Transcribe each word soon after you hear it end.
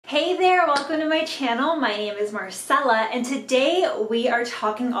Hey there, welcome to my channel. My name is Marcella and today we are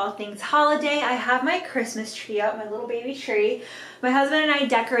talking all things holiday. I have my Christmas tree up, my little baby tree. My husband and I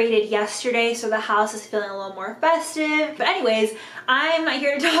decorated yesterday, so the house is feeling a little more festive. But anyways, I'm not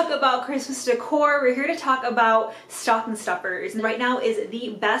here to talk about Christmas decor. We're here to talk about stocking stuffers. And right now is the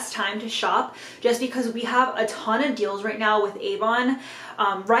best time to shop just because we have a ton of deals right now with Avon.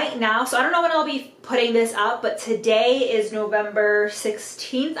 Right now, so I don't know when I'll be putting this up, but today is November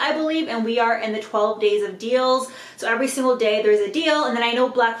 16th, I believe, and we are in the 12 days of deals. So every single day there's a deal, and then I know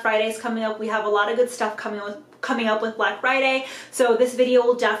Black Friday is coming up. We have a lot of good stuff coming up with Black Friday. So this video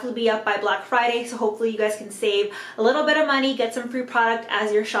will definitely be up by Black Friday. So hopefully you guys can save a little bit of money, get some free product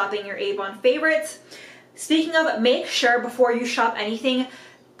as you're shopping your Avon favorites. Speaking of, make sure before you shop anything,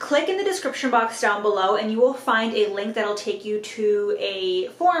 click in the description box down below and you will find a link that'll take you to a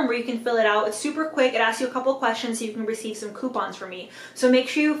form where you can fill it out. It's super quick. It asks you a couple questions so you can receive some coupons from me. So make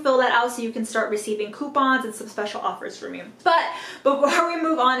sure you fill that out so you can start receiving coupons and some special offers from me. But before we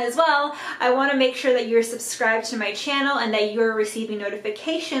move on as well, I want to make sure that you're subscribed to my channel and that you're receiving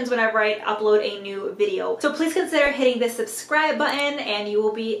notifications whenever I upload a new video. So please consider hitting the subscribe button and you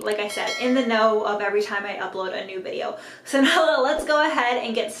will be, like I said, in the know of every time I upload a new video. So now let's go ahead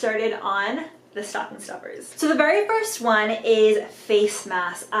and get started on the stocking stuffers. So the very first one is face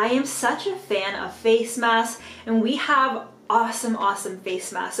masks. I am such a fan of face masks and we have awesome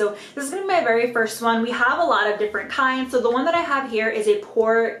face masks. So this is gonna be my very first one. We have a lot of different kinds. So the one that I have here is a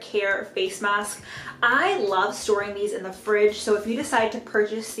pore care face mask. I love storing these in the fridge. So if you decide to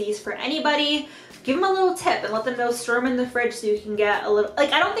purchase these for anybody, give them a little tip and let them know, store them in the fridge so you can get a little,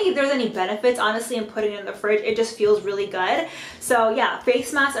 like, I don't think there's any benefits honestly in putting it in the fridge. It just feels really good. So yeah,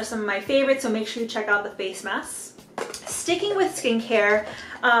 face masks are some of my favorites, so make sure you check out the face masks. Sticking with skincare,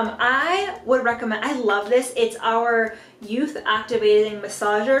 I would recommend, I love this. It's our youth activating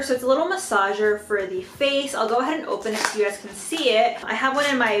massager. So it's a little massager for the face. I'll go ahead and open it so you guys can see it. I have one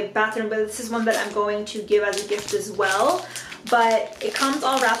in my bathroom, but this is one that I'm going to give as a gift as well. But it comes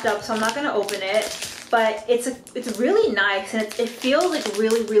all wrapped up, so I'm not gonna open it. But it's really nice and it feels like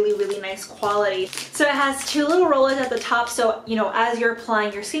really nice quality. So it has two little rollers at the top, so you know, as you're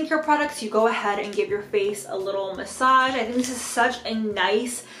applying your skincare products, you go ahead and give your face a little massage. I think this is such a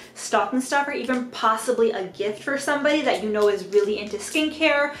nice stocking stuffer, even possibly a gift for somebody that you know is really into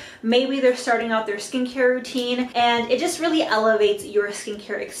skincare. Maybe they're starting out their skincare routine and it just really elevates your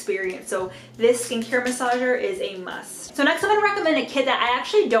skincare experience. So this skincare massager is a must. So next I'm going to recommend a kit that I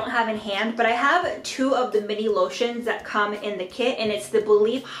actually don't have in hand, but I have two of the mini lotions that come in the kit, and it's the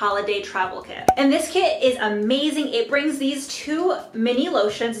Belief Holiday Travel Kit. And this kit is amazing. It brings these two mini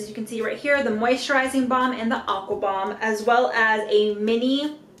lotions, as you can see right here, the moisturizing balm and the aqua balm, as well as a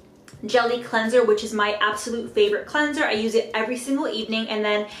mini jelly cleanser, which is my absolute favorite cleanser. I use it every single evening, and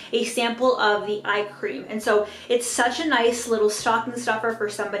then a sample of the eye cream. And so it's such a nice little stocking stuffer for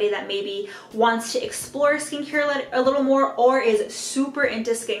somebody that maybe wants to explore skincare a little more or is super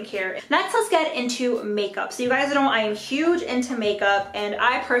into skincare. Next, let's get into makeup. So you guys know I am huge into makeup and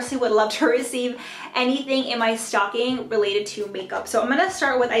I personally would love to receive anything in my stocking related to makeup. So I'm gonna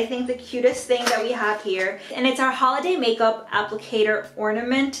start with, I think, the cutest thing that we have here, and it's our holiday makeup applicator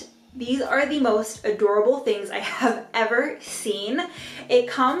ornament. These are the most adorable things I have ever seen. It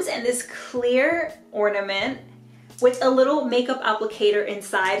comes in this clear ornament with a little makeup applicator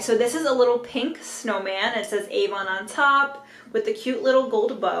inside. So this is a little pink snowman. It says Avon on top with the cute little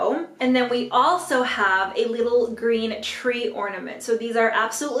gold bow. And then we also have a little green tree ornament. So these are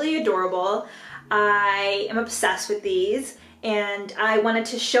absolutely adorable. I am obsessed with these. And I wanted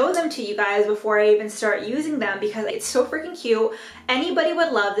to show them to you guys before I even start using them because it's so freaking cute. Anybody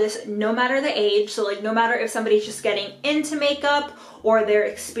would love this, no matter the age. So like, no matter if somebody's just getting into makeup or their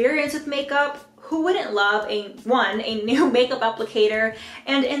experience with makeup, who wouldn't love a new makeup applicator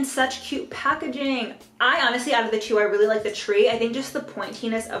and in such cute packaging? I honestly, out of the two, I really like the tree. I think just the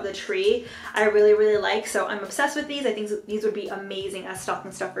pointiness of the tree, I really like. So I'm obsessed with these. I think these would be amazing as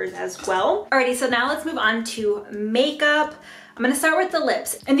stocking stuffers as well. Alrighty, so now let's move on to makeup. I'm gonna start with the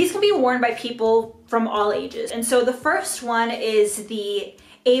lips, and these can be worn by people from all ages. And so the first one is the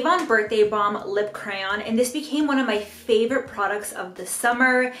Avon Birthday Balm Lip Crayon, and this became one of my favorite products of the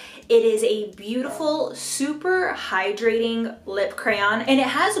summer. It is a beautiful, super hydrating lip crayon, and it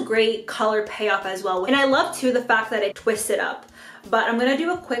has great color payoff as well. And I love too the fact that it twists it up. But I'm gonna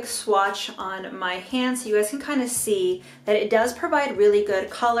do a quick swatch on my hand so you guys can kind of see that it does provide really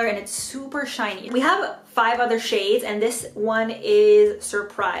good color and it's super shiny. We have 5 other shades and this one is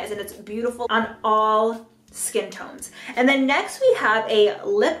Surprise, and it's beautiful on all skin tones. And then next we have a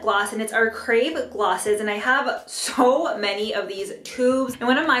lip gloss, and it's our Crave glosses, and I have so many of these tubes. And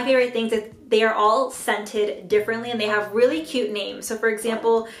one of my favorite things is they are all scented differently and they have really cute names. So for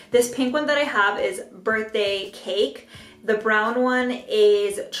example, this pink one that I have is Birthday Cake. The brown one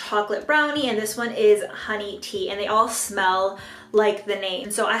is Chocolate Brownie, and this one is Honey Tea, and they all smell like the name.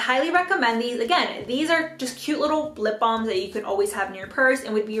 So I highly recommend these. Again, these are just cute little lip balms that you can always have in your purse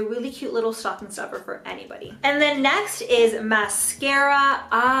and would be a really cute little stocking stuffer for anybody. And then next is mascara.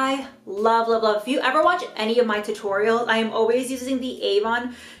 I love, love, love. If you ever watch any of my tutorials, I am always using the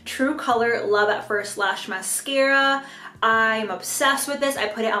Avon True Color Love at First Lash Mascara. I'm obsessed with this. I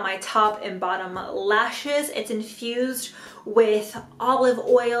put it on my top and bottom lashes. It's infused with olive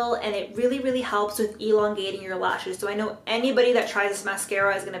oil and it really, really helps with elongating your lashes. So I know anybody that tries this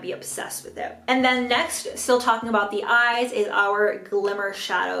mascara is gonna be obsessed with it. And then next, still talking about the eyes, is our Glimmer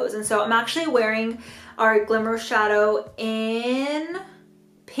Shadows. And so I'm actually wearing our Glimmer Shadow in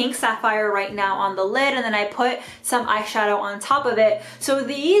Pink Sapphire right now on the lid, and then I put some eyeshadow on top of it. So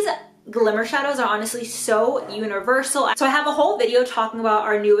these Glimmer shadows are honestly so universal. So I have a whole video talking about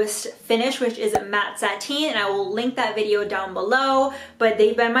our newest finish, which is matte sateen, and I will link that video down below, but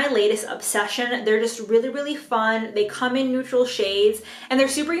they've been my latest obsession. They're just really, really fun. They come in neutral shades and they're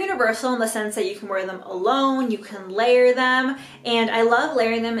super universal in the sense that you can wear them alone, you can layer them, and I love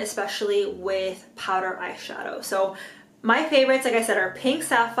layering them especially with powder eyeshadow. So my favorites, like I said, are Pink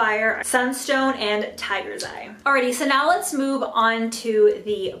Sapphire, Sunstone, and Tiger's Eye. Alrighty, so now let's move on to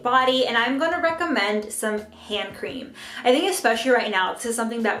the body, and I'm gonna recommend some hand cream. I think especially right now, this is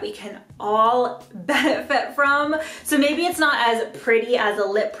something that we can all benefit from. So maybe it's not as pretty as a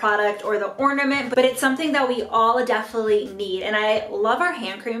lip product or the ornament, but it's something that we all definitely need. And I love our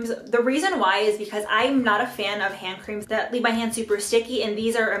hand creams. The reason why is because I'm not a fan of hand creams that leave my hands super sticky, and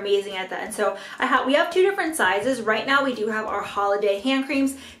these are amazing at that. And so we have two different sizes. Right now we do have our holiday hand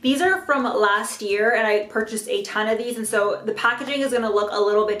creams. These are from last year and I purchased a ton of these, and so the packaging is going to look a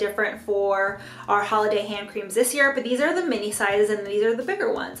little bit different for our holiday hand creams this year, but these are the mini sizes and these are the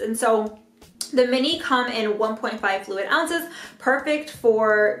bigger ones. And so the mini come in 1.5 fluid ounces, perfect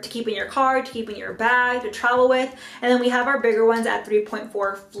to keep in your car, to keep in your bag, to travel with. And then we have our bigger ones at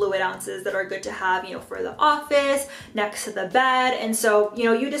 3.4 fluid ounces that are good to have, you know, for the office, next to the bed. And so, you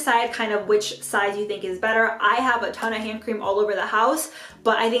know, you decide kind of which size you think is better. I have a ton of hand cream all over the house,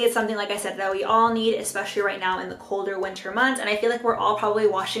 but I think it's something, like I said, that we all need, especially right now in the colder winter months. And I feel like we're all probably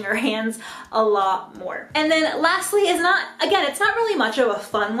washing our hands a lot more. And then lastly is it's not really much of a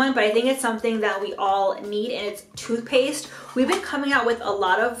fun one, but I think it's something that we all need, and it's toothpaste. We've been coming out with a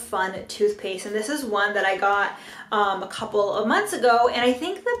lot of fun toothpaste, and this is one that I got a couple of months ago, and I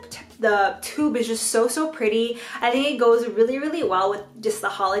think the tube is just so pretty. I think it goes really, really well with just the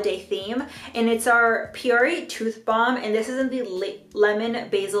holiday theme, and it's our Puree Tooth Balm, and this is in the Lemon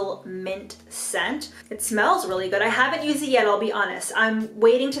Basil Mint scent. It smells really good. I haven't used it yet, I'll be honest. I'm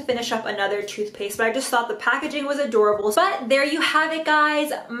waiting to finish up another toothpaste, but I just thought the packaging was adorable. But there you have it,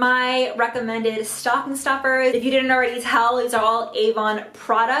 guys, my recommended stocking stuffers. If you didn't already tell, these are all Avon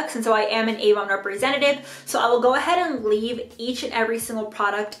products, and so I am an Avon representative, so I will go ahead and leave each and every single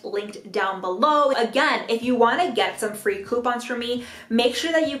product linked down below. Again, if you want to get some free coupons from me, make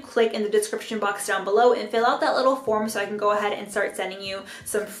sure that you click in the description box down below and fill out that little form so I can go ahead and start sending you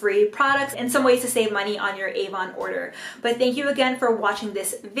some free products and some ways to save money on your Avon order. But thank you again for watching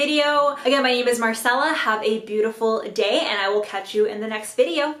this video. Again, my name is Marcella. Have a beautiful day, and I will catch you in the next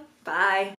video. Bye.